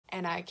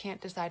and I can't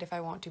decide if I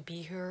want to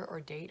be her or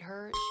date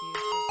her.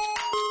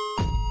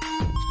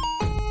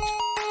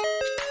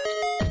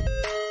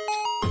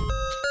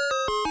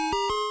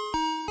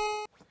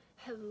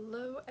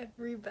 Hello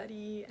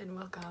everybody and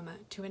welcome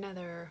to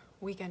another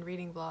weekend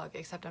reading vlog,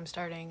 except I'm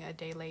starting a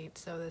day late,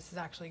 so this is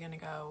actually gonna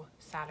go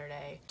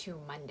Saturday to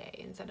Monday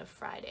instead of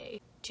Friday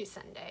to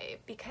Sunday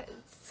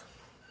because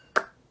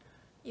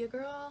your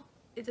girl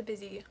is a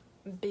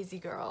busy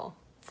girl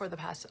for the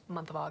past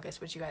month of August,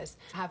 which you guys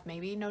have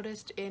maybe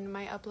noticed in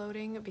my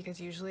uploading,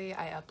 because usually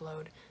I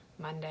upload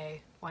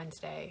Monday,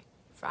 Wednesday,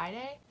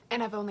 Friday,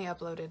 and I've only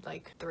uploaded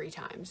like 3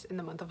 times in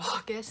the month of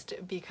August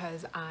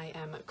because I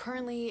am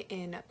currently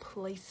in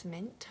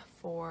placement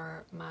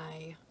for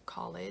my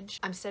college.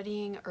 I'm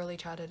studying early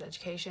childhood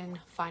education.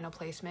 Final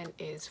placement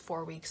is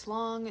 4 weeks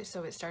long,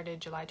 so it started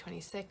July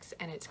 26th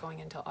and it's going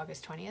until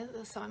August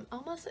 20th, so I'm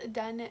almost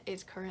done.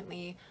 It's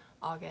currently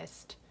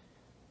August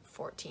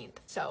 14th,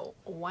 so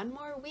 1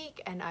 more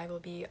week and I will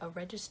be a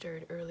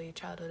registered early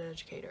childhood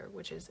educator,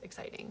 which is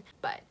exciting.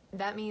 But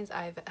that means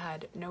I've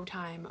had no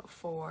time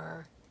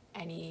for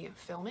any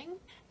filming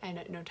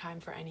and no time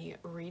for any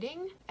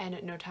reading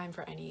and no time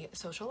for any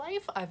social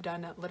life. I've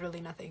done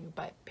literally nothing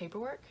but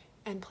paperwork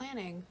and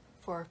planning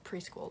for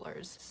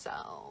preschoolers,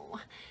 so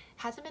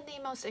hasn't been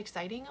the most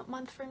exciting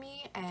month for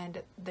me,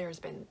 and there's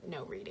been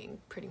no reading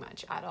pretty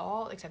much at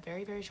all except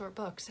very short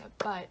books.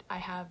 But I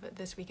have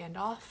this weekend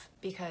off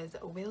because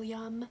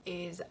William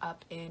is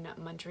up in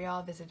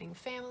Montreal visiting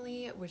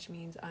family, which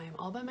means I'm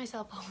all by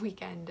myself all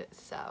weekend,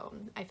 so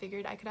I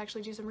figured I could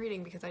actually do some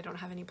reading because I don't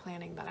have any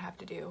planning that I have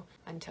to do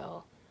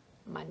until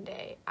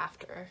Monday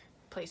after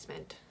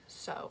placement.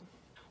 So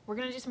we're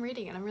gonna do some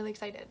reading and I'm really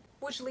excited.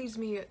 Which leads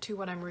me to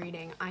what I'm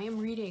reading. I am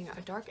reading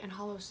A Dark and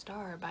Hollow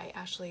Star by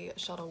Ashley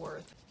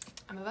Shuttleworth.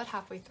 I'm about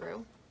halfway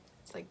through.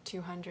 It's like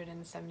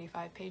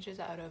 275 pages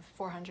out of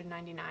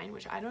 499,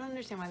 which I don't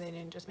understand why they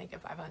didn't just make it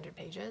 500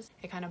 pages.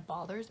 It kind of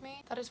bothers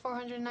me that it's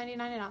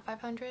 499 and not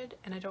 500,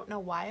 and I don't know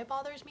why it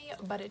bothers me,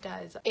 but it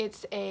does.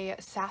 It's a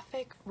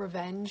sapphic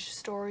revenge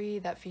story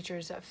that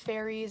features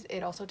fairies.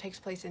 It also takes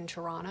place in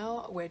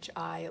Toronto, which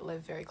I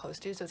live very close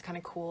to, so it's kind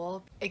of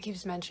cool. It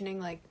keeps mentioning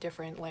like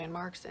different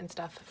landmarks and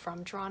stuff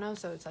from Toronto,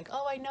 so it's like,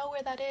 oh, I know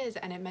where that is,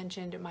 and it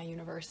mentioned my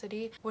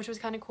university, which was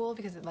kind of cool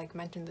because it like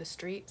mentioned the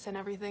streets and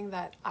everything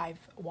that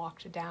I've walked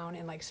down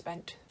and like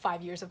spent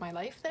 5 years of my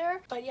life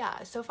there. But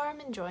yeah, so far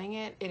I'm enjoying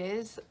it. It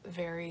is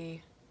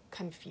very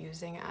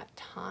confusing at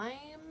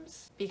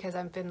times because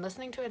I've been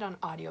listening to it on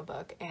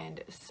audiobook,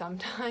 and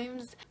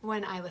sometimes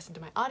when I listen to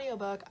my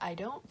audiobook I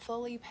don't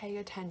fully pay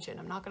attention.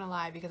 I'm not gonna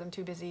lie, because I'm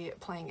too busy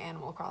playing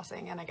Animal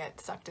Crossing and I get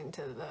sucked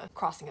into the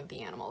crossing of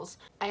the animals.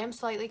 I am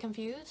slightly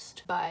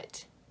confused,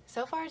 but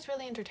so far it's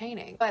really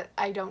entertaining. But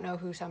I don't know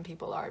who some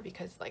people are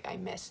because like I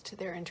missed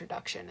their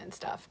introduction and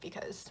stuff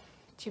because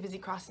too busy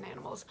crossing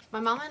animals. My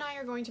mom and I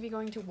are going to be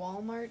going to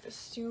Walmart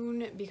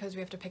soon because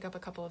we have to pick up a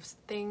couple of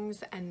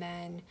things, and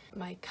then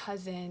my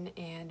cousin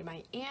and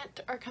my aunt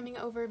are coming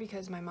over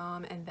because my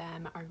mom and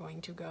them are going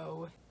to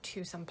go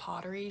to some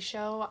pottery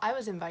show. I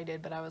was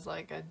invited, but I was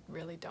like, I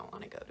really don't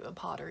want to go to a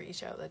pottery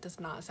show. That does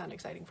not sound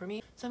exciting for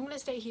me. So I'm gonna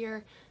stay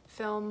here,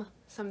 film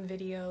some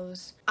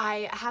videos.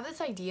 I have this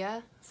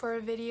idea for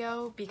a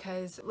video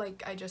because,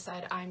 like I just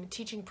said, I'm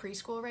teaching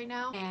preschool right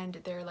now and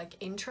their like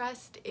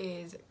interest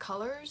is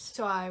colors.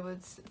 So I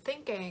was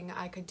thinking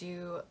I could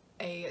do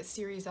a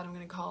series that I'm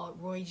gonna call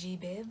Roy G.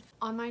 Biv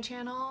on my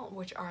channel,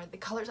 which are the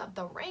colors of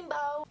the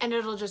rainbow, and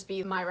it'll just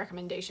be my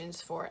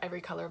recommendations for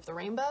every color of the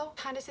rainbow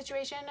kind of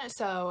situation.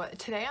 So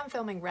today I'm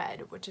filming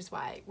red, which is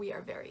why we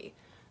are very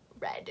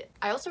red.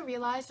 I also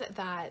realized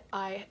that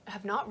I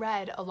have not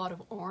read a lot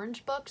of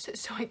orange books,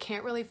 so I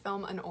can't really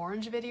film an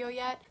orange video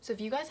yet. So if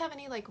you guys have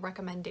any like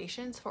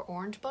recommendations for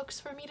orange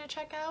books for me to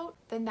check out,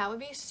 then that would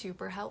be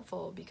super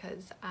helpful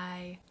because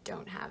I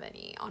don't have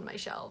any on my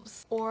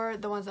shelves, or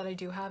the ones that I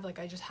do have, like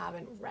I just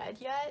haven't read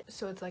yet.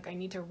 So it's like I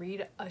need to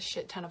read a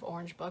shit ton of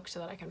orange books so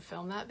that I can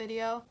film that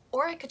video,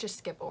 or I could just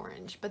skip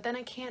orange, but then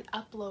I can't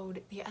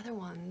upload the other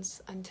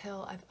ones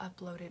until I've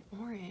uploaded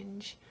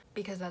orange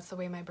because that's the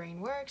way my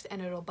brain works,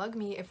 and it'll bug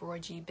me if Roy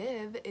G.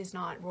 Biv is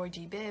not Roy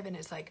G. Biv and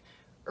it's like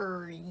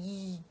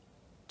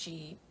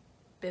G.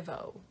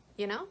 Bivo,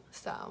 you know?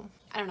 So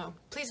I don't know,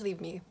 please leave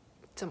me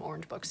some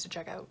orange books to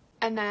check out.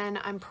 And then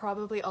I'm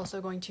probably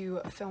also going to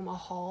film a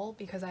haul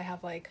because I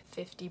have like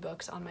 50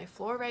 books on my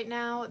floor right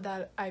now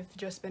that I've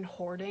just been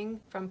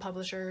hoarding from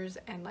publishers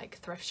and like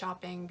thrift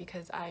shopping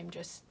because I'm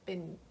just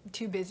been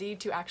too busy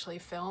to actually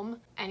film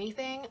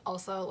anything.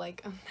 Also,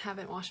 like, I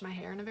haven't washed my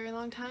hair in a very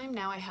long time.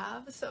 Now I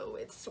have, so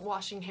it's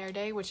washing hair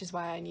day, which is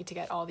why I need to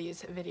get all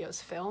these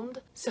videos filmed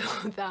so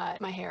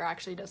that my hair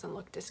actually doesn't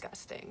look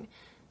disgusting,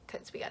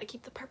 because we gotta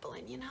keep the purple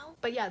in, you know?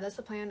 But yeah, that's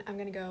the plan. I'm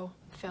gonna go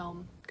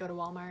film, go to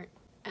Walmart,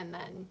 and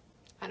then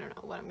I don't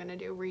know what I'm gonna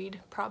do, read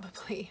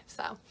probably.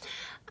 So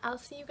I'll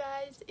see you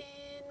guys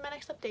in my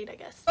next update, I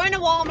guess. Going to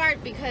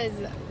Walmart because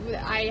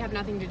I have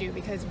nothing to do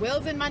because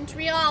Will's in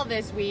Montreal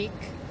this week.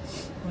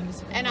 When does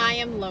he come home? I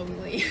am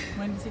lonely.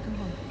 When does he come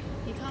home?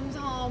 He comes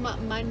home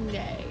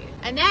Monday.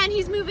 And then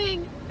he's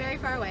moving very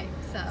far away,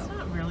 so. It's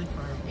not really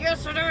far away.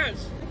 Yes, it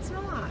is. It's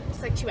not.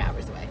 It's like 2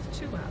 hours away. It's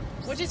 2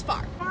 hours. Which is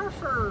far. Far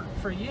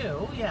for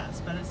you,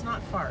 yes, but it's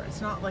not far.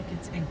 It's not like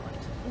it's England.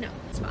 No,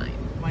 it's fine.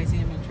 Why is he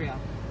in Montreal?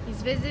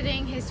 He's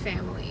visiting his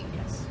family.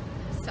 Yes.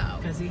 So.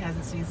 Because he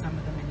hasn't seen some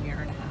of them in a year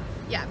and a half.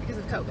 Yeah, because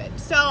of COVID.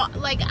 So,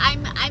 like,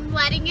 I'm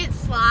letting it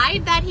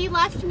slide that he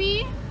left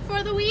me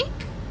for the week.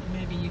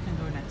 Maybe you can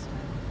go next time.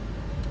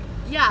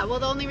 Yeah, well,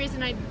 the only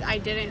reason I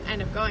didn't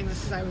end up going was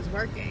because I was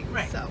working.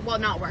 Right. So, well,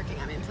 not working,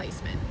 I'm in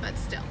placement, but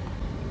still.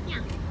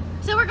 Yeah.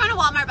 So we're going to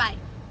Walmart, bye.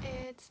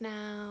 It's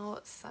now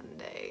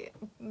Sunday.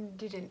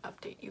 Didn't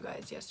update you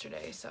guys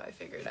yesterday, so I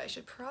figured I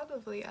should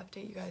probably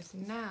update you guys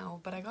now,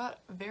 but I got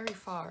very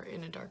far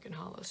in A Dark and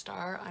Hollow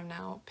Star. I'm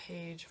now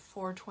page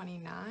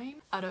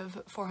 429 out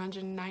of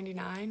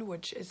 499,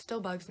 which it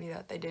still bugs me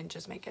that they didn't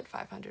just make it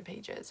 500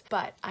 pages,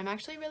 but I'm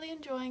actually really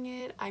enjoying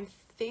it. I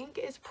think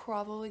it's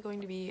probably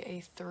going to be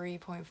a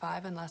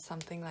 3.5 unless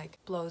something like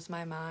blows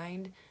my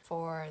mind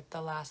for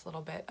the last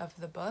little bit of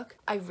the book.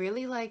 I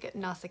really like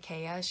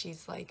Nausicaa.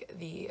 She's like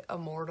the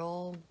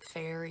immortal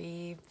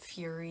fairy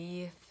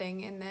fury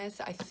thing in this.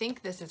 I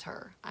think this is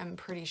her. I'm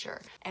pretty sure.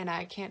 And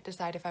I can't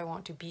decide if I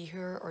want to be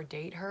her or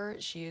date her.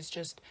 She is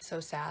just so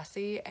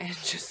sassy and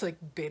just like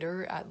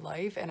bitter at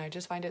life, and I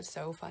just find it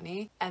so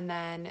funny. And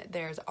then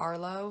there's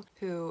Arlo,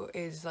 who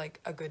is like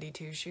a goody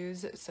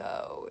two-shoes,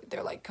 so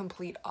they're like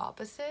complete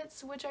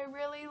opposites, which I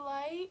really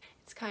like.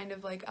 It's kind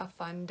of like a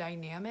fun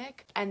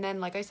dynamic. And then,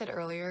 like I said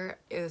earlier,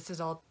 this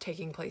is all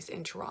taking place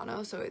in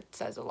Toronto, so it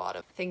says a lot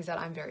of things that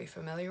I'm very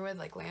familiar with,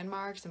 like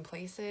landmarks and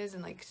places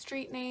and like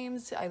street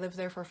names. I lived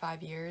there for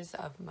 5 years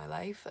of my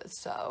life,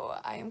 so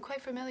I am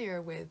quite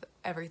familiar with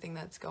everything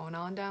that's going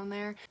on down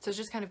there. So it's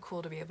just kind of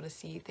cool to be able to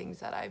see things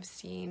that I've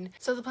seen.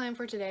 So the plan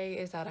for today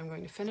is that I'm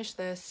going to finish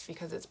this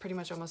because it's pretty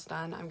much almost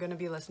done. I'm going to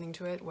be listening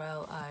to it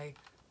while I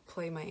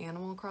play my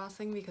Animal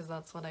Crossing because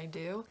that's what I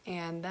do.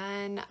 And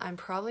then I'm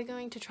probably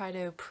going to try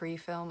to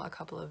pre-film a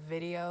couple of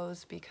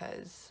videos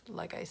because,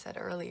 like I said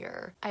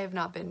earlier, I have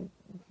not been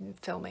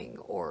filming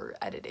or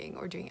editing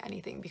or doing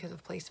anything because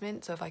of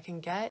placement. So if I can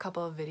get a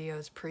couple of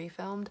videos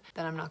pre-filmed,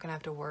 then I'm not gonna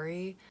have to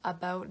worry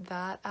about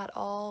that at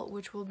all,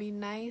 which will be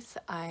nice.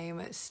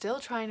 I'm still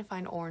trying to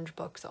find orange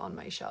books on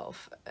my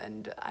shelf,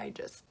 and I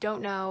just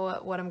don't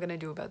know what I'm gonna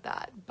do about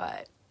that,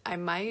 but I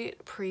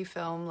might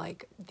pre-film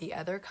like the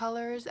other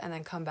colors and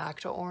then come back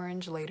to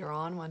orange later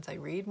on once I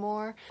read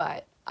more,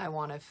 but I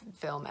want to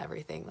film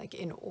everything like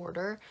in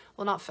order.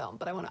 Well, not film,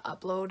 but I want to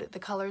upload the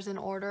colors in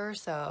order,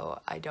 so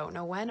I don't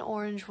know when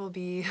orange will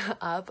be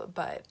up,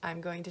 but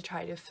I'm going to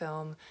try to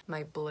film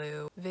my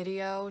blue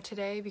video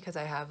today because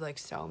I have like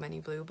so many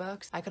blue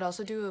books. I could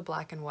also do a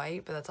black and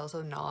white, but that's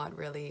also not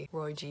really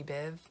Roy G.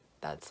 Biv.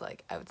 That's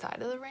like outside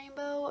of the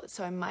rainbow,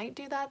 so I might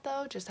do that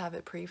though, just have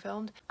it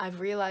pre-filmed. I've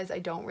realized I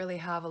don't really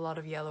have a lot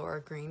of yellow or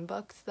green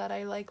books that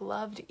I like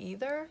loved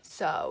either,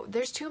 so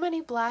there's too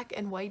many black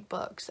and white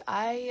books.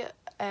 I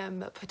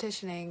am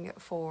petitioning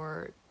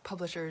for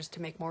publishers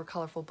to make more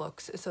colorful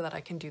books so that I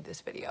can do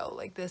this video.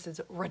 Like, this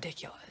is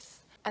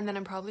ridiculous. And then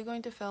I'm probably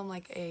going to film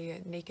like a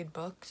naked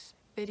books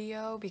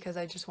video because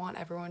I just want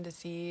everyone to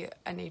see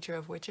A Nature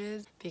of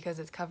Witches because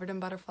it's covered in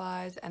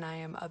butterflies and I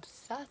am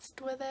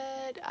obsessed with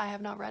it. I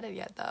have not read it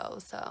yet though,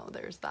 so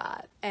there's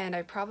that. And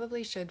I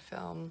probably should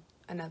film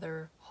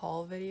another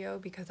haul video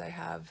because I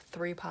have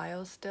 3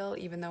 piles still,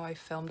 even though I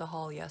filmed a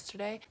haul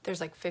yesterday. There's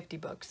like 50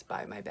 books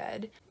by my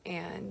bed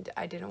and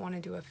I didn't want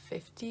to do a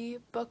 50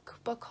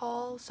 book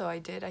haul, so I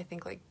did I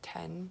think like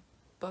 10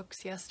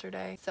 books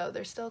yesterday, so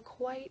there's still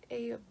quite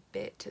a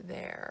bit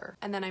there.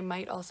 And then I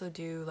might also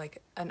do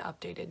like an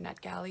updated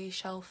NetGalley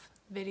shelf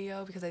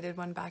video because I did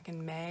one back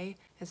in May.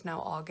 It's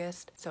now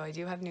August, so I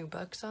do have new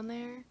books on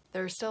there.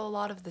 There are still a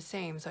lot of the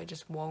same, so I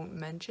just won't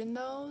mention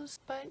those,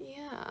 but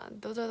yeah,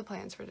 those are the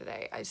plans for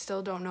today. I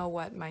still don't know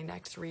what my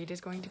next read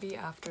is going to be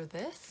after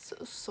this,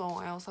 so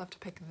I also have to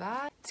pick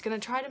that. It's gonna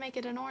try to make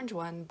it an orange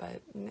one,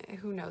 but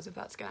who knows if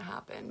that's gonna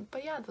happen.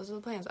 But yeah, those are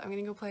the plans. I'm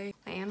gonna go play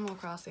my Animal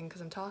Crossing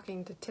because I'm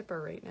talking to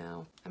Tipper right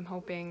now. I'm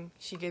hoping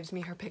she gives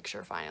me her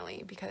picture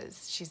finally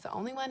because she's the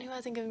only one who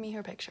hasn't given me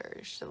her picture.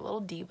 She's a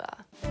little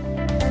diva.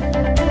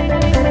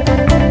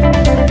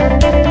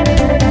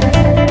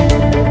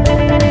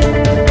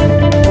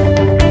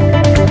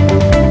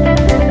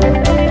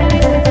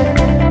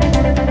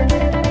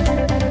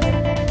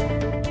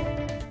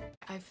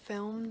 I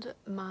filmed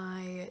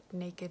my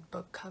naked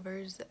book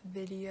covers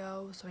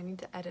video, so I need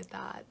to edit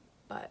that,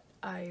 but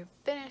I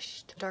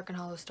finished Dark and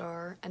Hollow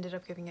Star, ended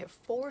up giving it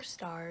 4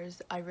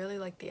 stars. I really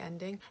liked the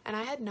ending, and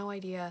I had no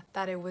idea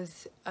that it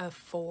was a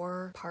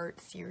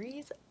 4-part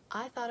series.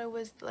 I thought it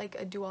was like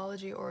a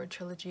duology or a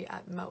trilogy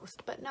at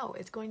most, but no,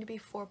 it's going to be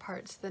 4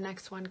 parts. The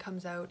next one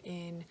comes out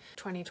in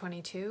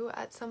 2022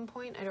 at some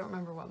point. I don't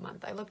remember what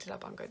month. I looked it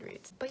up on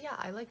Goodreads. But yeah,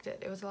 I liked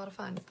it. It was a lot of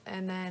fun.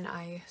 And then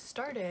I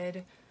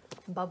started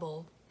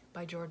Bubble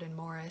by Jordan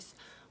Morris,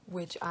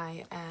 which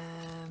I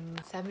am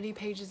 70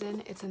 pages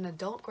in. It's an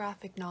adult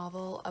graphic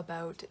novel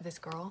about this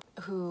girl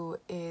who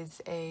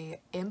is a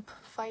imp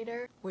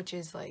fighter, which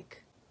is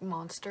like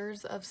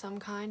monsters of some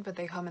kind, but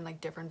they come in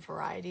like different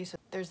varieties. So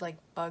there's like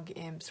bug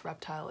imps,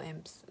 reptile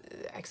imps,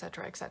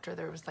 etc, etc.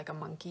 There was like a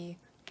monkey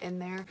in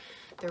there.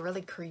 They're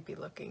really creepy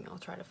looking. I'll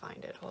try to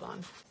find it. Hold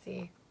on.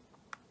 See?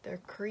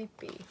 They're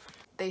creepy.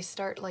 They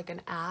start like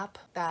an app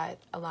that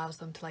allows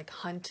them to like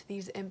hunt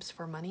these imps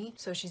for money.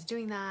 So she's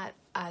doing that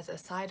as a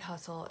side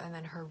hustle, and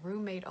then her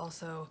roommate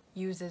also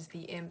uses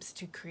the imps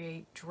to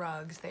create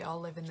drugs. They all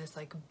live in this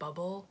like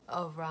bubble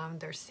around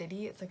their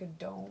city. It's like a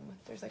dome.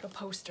 There's like a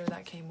poster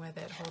that came with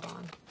it. Hold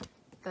on.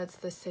 That's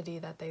the city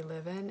that they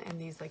live in, and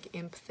these like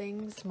imp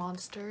things,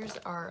 monsters,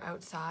 are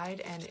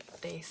outside, and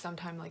they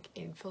sometimes like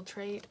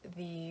infiltrate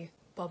the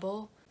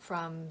bubble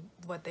from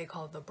what they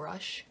call the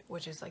brush,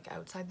 which is like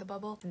outside the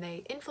bubble, and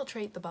they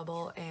infiltrate the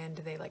bubble and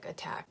they like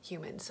attack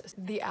humans.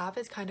 The app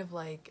is kind of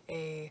like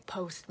a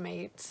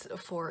Postmates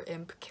for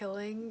imp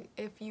killing,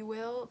 if you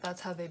will. That's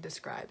how they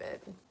describe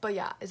it. But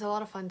yeah, it's a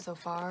lot of fun so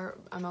far.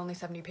 I'm only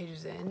 70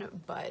 pages in,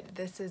 but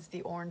this is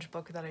the orange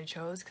book that I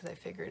chose because I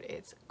figured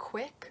it's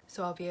quick,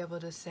 so I'll be able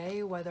to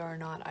say whether or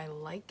not I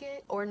like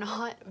it or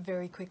not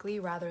very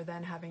quickly, rather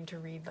than having to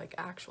read like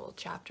actual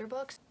chapter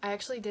books. I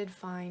actually did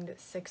find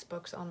 6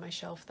 books on my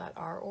shelf that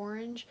are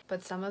orange,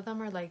 but some of them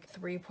are like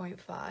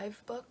 3.5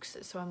 books,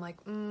 so I'm like,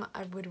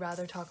 I would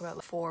rather talk about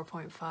like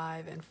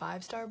 4.5 and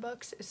 5-star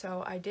books.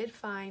 So I did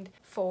find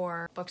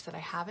 4 books that I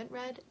haven't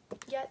read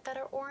yet that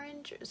are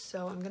orange,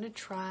 so I'm gonna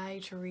try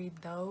to read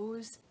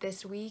those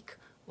this week.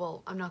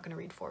 Well, I'm not gonna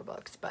read 4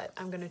 books, but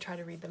I'm gonna try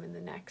to read them in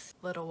the next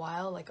little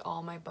while. Like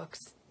all my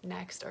books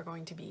next are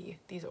going to be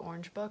these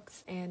orange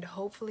books, and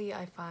hopefully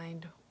I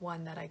find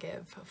one that I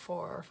give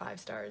 4 or 5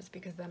 stars,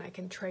 because then I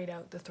can trade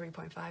out the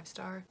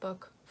 3.5-star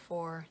book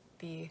for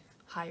the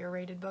higher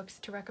rated books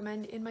to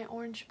recommend in my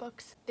orange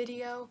books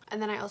video. And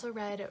then I also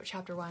read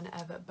chapter 1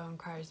 of Bone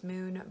Cry's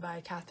Moon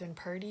by Catherine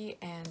Purdy,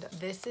 and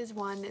this is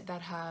one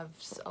that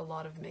has a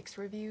lot of mixed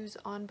reviews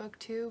on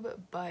BookTube,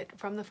 but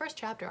from the first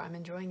chapter I'm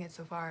enjoying it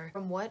so far.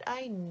 From what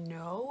I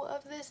know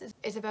of this,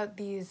 it's about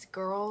these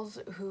girls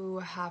who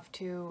have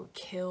to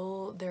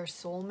kill their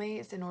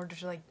soulmates in order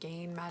to like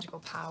gain magical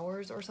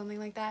powers or something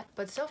like that.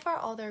 But so far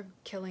all they're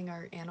killing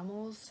are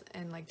animals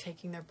and like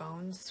taking their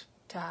bones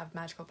to have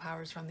magical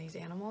powers from these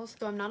animals.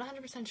 So I'm not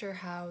 100% sure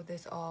how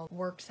this all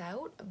works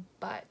out,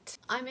 but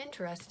I'm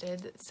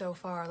interested so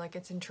far. Like,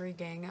 it's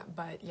intriguing.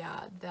 But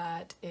yeah,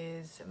 that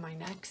is my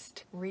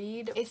next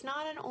read. It's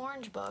not an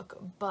orange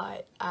book,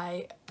 but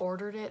I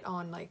ordered it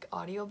on like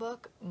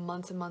audiobook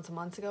months and months and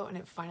months ago, and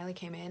it finally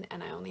came in,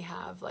 and I only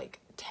have like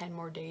 10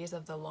 more days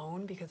of the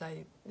loan because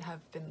I have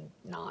been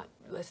not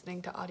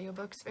listening to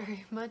audiobooks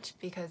very much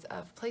because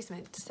of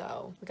placement.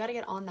 So we got to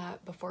get on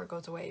that before it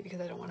goes away,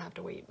 because I don't want to have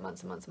to wait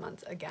months and months and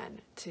months again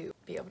to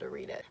be able to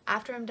read it.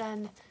 After I'm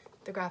done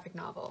the graphic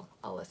novel,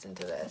 I'll listen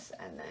to this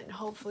and then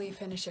hopefully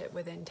finish it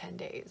within 10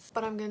 days.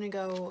 But I'm gonna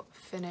go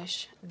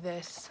finish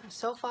this.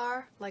 So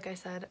far, like I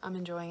said, I'm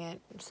enjoying it.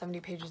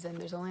 70 pages in,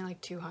 there's only like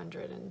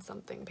 200 and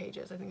something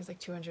pages. I think it's like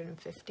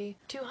 250.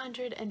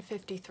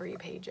 253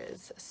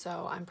 pages.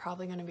 So I'm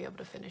probably gonna be able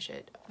to finish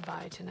it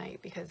by tonight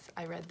because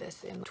I read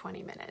this in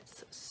 20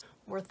 minutes. So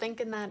we're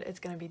thinking that it's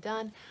gonna be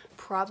done.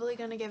 Probably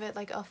gonna give it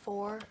like a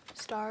 4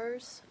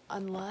 stars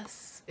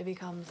unless it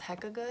becomes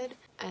hecka good,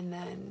 and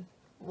then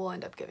we'll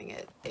end up giving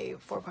it a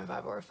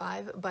 4.5 or a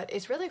 5. But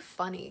it's really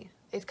funny.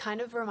 It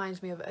kind of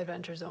reminds me of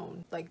Adventure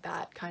Zone, like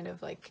that kind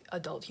of like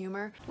adult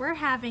humor. We're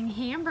having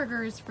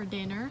hamburgers for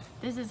dinner.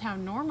 This is how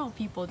normal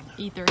people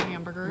eat their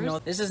hamburgers. No,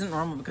 this isn't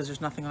normal because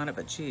there's nothing on it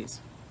but cheese.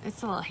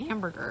 It's a little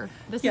hamburger.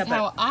 This is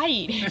how I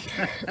eat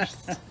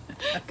hamburgers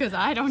because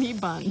I don't eat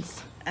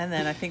buns. And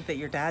then I think that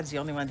your dad's the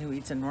only one who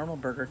eats a normal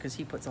burger because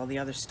he puts all the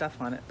other stuff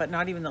on it, but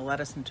not even the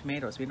lettuce and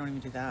tomatoes. We don't even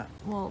do that.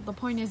 Well, the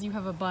point is you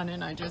have a bun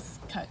and I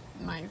just cut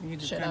my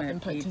shit up and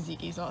put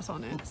tzatziki sauce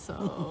on it.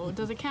 So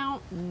does it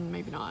count?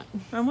 Maybe not.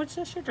 And what's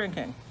this you're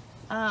drinking?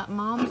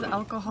 Mom's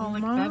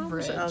alcoholic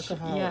beverage.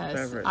 Alcoholic yes,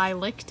 beverage. I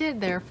licked it,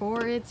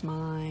 therefore it's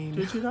mine.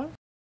 Did you though?